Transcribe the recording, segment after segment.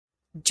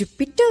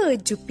Jupiter,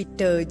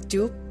 Jupiter,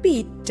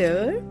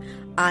 Jupiter,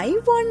 I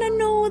wanna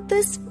know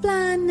this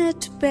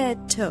planet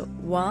better.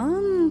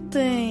 One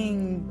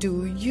thing,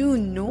 do you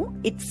know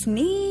its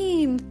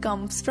name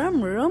comes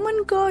from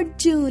Roman god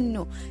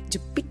Juno?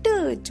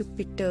 Jupiter,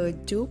 Jupiter,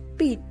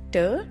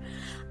 Jupiter,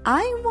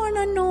 I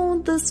wanna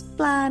know this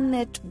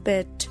planet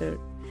better.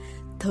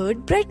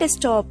 Third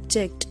brightest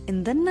object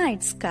in the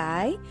night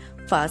sky,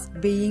 first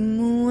being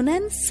Moon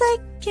and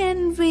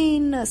second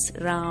Venus.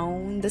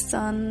 Round the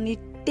Sun it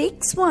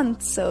takes one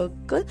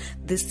circle.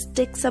 This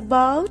takes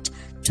about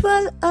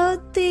 12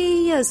 Earth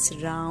years.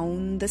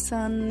 Round the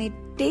Sun it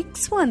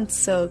takes one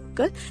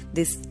circle.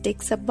 This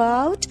takes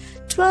about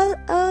 12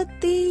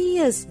 Earth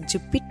years.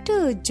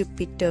 Jupiter,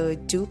 Jupiter,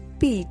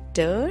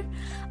 Jupiter,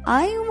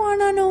 I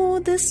wanna know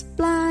this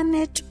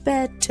planet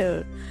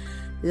better.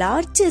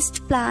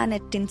 Largest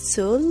planet in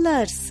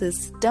solar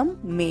system,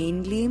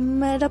 mainly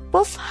made up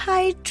of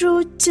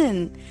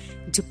hydrogen.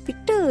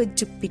 Jupiter,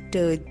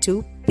 Jupiter,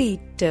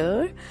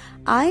 Jupiter,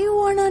 I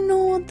wanna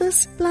know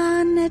this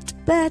planet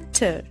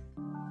better.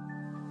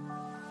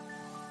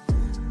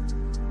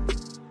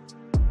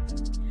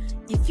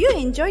 If you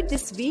enjoyed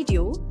this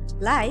video,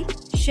 like,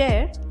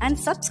 share and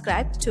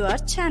subscribe to our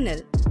channel.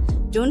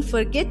 Don't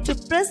forget to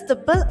press the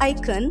bell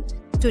icon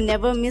to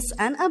never miss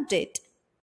an update.